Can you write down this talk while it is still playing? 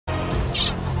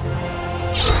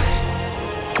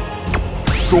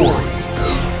story.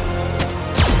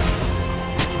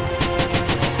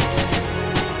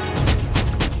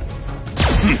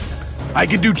 I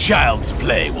can do child's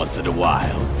play once in a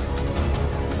while.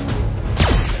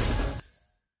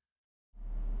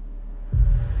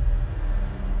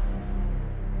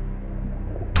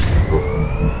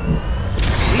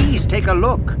 Please take a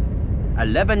look.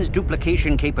 11's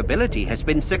duplication capability has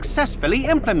been successfully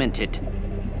implemented.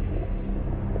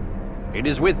 It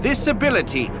is with this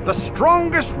ability, the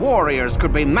strongest warriors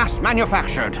could be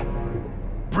mass-manufactured.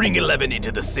 Bring 11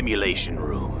 into the simulation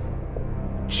room.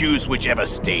 Choose whichever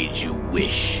stage you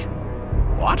wish.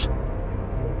 What?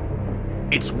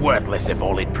 It's worthless if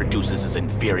all it produces is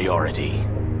inferiority.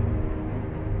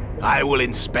 I will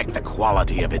inspect the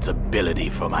quality of its ability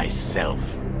for myself.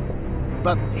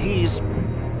 But he's...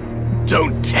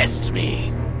 Don't test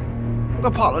me.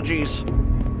 Apologies.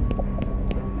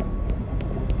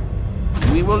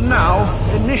 We will now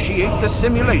initiate the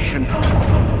simulation.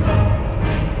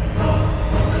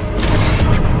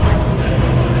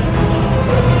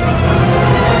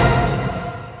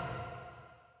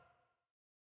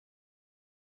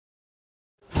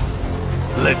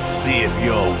 Let's see if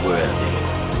you're worthy.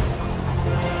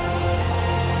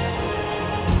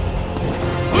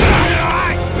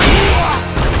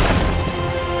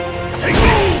 Take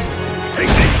this! Take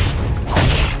this!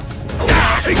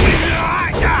 Take this!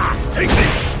 Take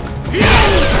this!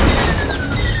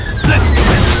 Let's go!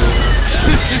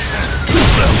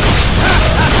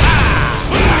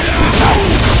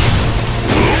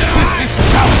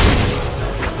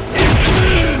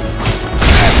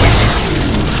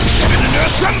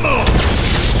 Tremble!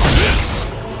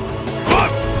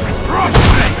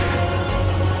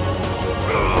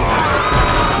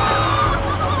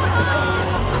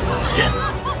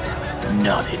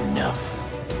 Not enough.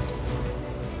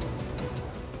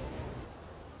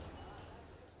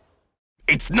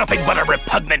 It's nothing but a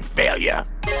repugnant failure.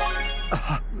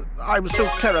 I'm so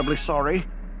terribly sorry.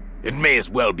 It may as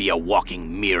well be a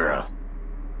walking mirror.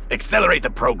 Accelerate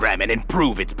the program and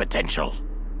improve its potential.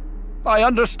 I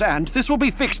understand. This will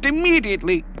be fixed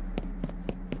immediately.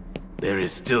 There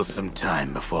is still some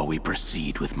time before we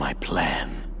proceed with my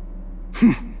plan.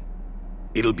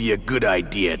 It'll be a good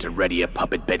idea to ready a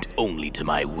puppet bent only to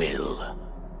my will.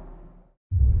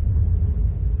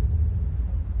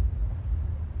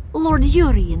 Lord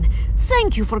Urien,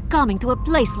 thank you for coming to a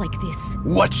place like this.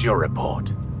 What's your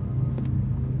report?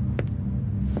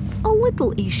 A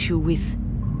little issue with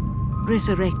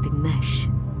resurrected Nash.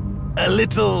 A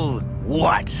little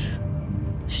what?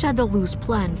 Shadowloo's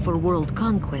plan for world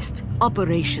conquest,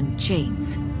 Operation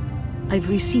Chains. I've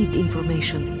received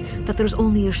information that there's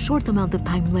only a short amount of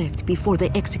time left before they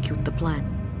execute the plan.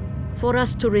 For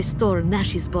us to restore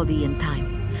Nash's body in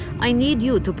time, I need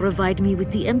you to provide me with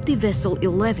the empty vessel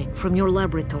 11 from your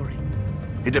laboratory.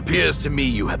 It appears to me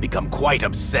you have become quite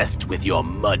obsessed with your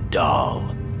mud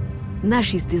doll.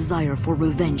 Nash's desire for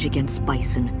revenge against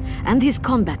Bison and his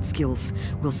combat skills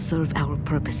will serve our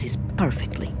purposes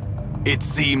perfectly. It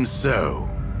seems so.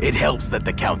 It helps that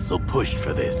the Council pushed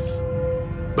for this.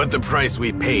 But the price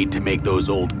we paid to make those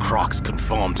old crocs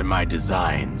conform to my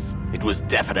designs, it was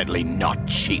definitely not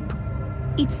cheap.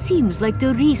 It seems like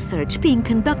the research being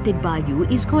conducted by you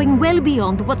is going well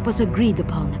beyond what was agreed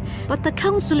upon, but the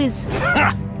Council is...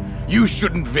 Ha! You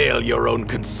shouldn't veil your own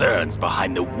concerns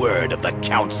behind the word of the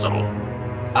Council.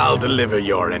 I'll deliver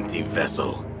your empty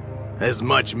vessel. As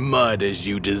much mud as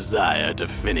you desire to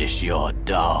finish your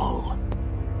doll.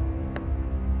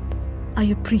 I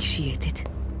appreciate it,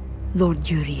 Lord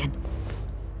Urien.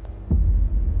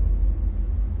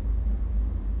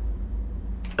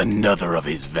 Another of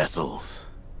his vessels.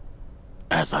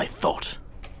 As I thought.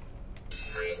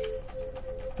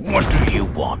 What do you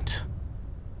want?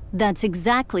 That's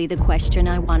exactly the question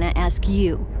I want to ask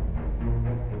you.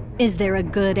 Is there a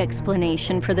good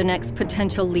explanation for the next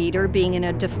potential leader being in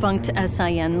a defunct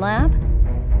SIN lab?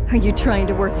 Are you trying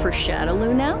to work for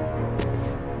Shadowloo now?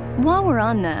 While we're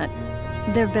on that,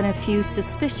 there have been a few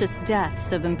suspicious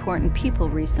deaths of important people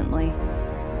recently.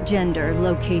 Gender,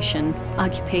 location,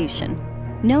 occupation.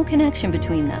 No connection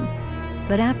between them.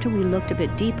 But after we looked a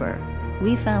bit deeper,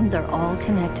 we found they're all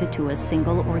connected to a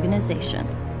single organization.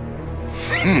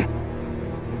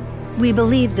 We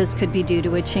believe this could be due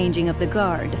to a changing of the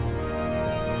guard.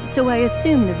 So I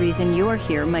assume the reason you're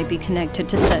here might be connected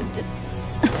to said...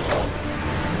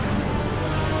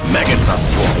 Maggots are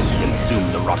swarming to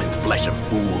consume the rotten flesh of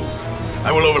fools.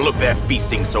 I will overlook their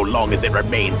feasting so long as it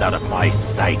remains out of my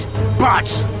sight. But...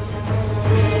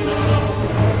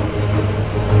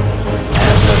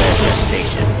 after their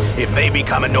gestation, if they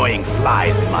become annoying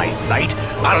flies in my sight,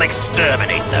 I'll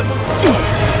exterminate them.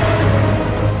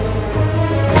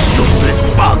 useless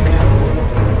bug!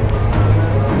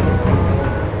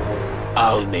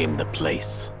 I'll name the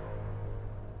place.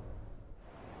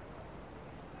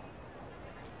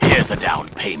 Here's a down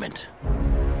payment.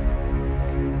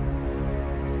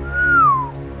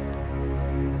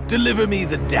 Deliver me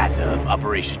the data of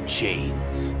Operation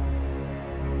Chains.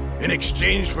 In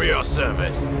exchange for your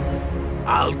service,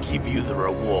 I'll give you the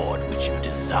reward which you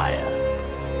desire.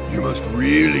 You must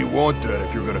really want that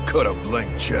if you're gonna cut a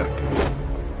blank check.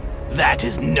 That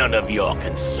is none of your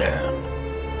concern.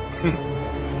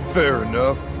 Fair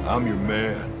enough, I'm your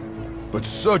man. But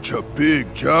such a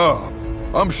big job.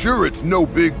 I'm sure it's no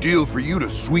big deal for you to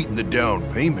sweeten the down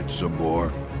payment some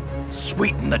more.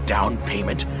 Sweeten the down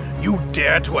payment? You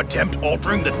dare to attempt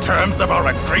altering the terms of our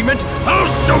agreement? I'll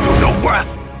show you your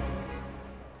worth!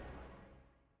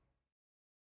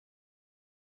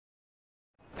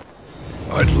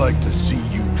 I'd like to see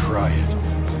you try it.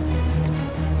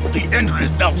 The end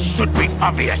result should be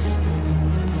obvious.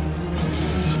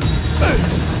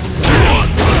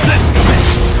 Let's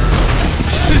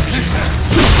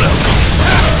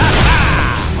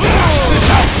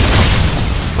go!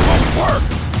 Won't work!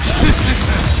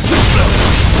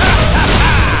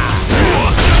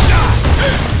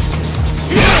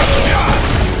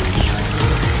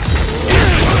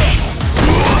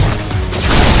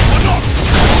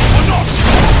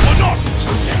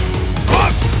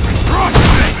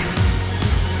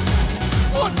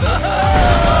 What the hell?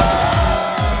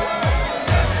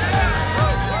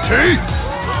 T?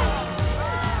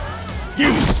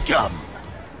 You scum!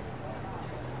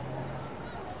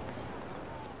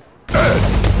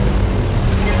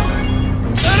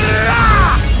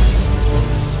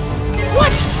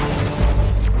 What?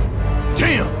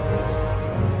 Damn!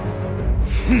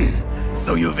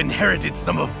 So you've inherited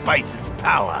some of Bison's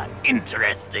power.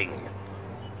 Interesting.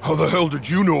 How the hell did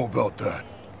you know about that?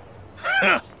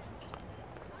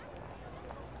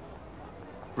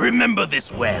 Remember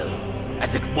this well,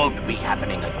 as it won't be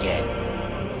happening again.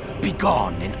 Be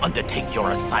gone and undertake your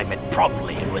assignment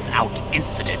promptly and without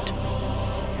incident.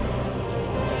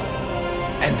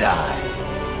 And I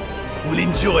will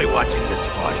enjoy watching this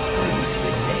farce through to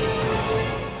its end.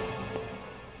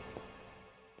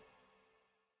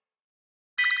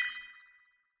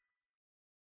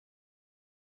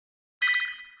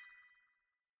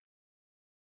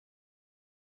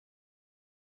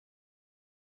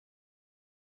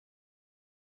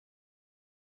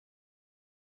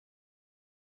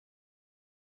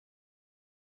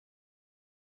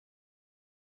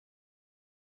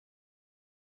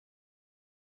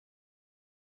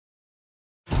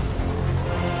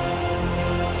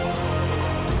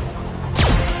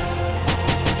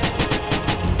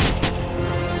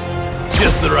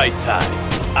 Just the right time.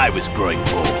 I was growing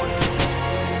bored.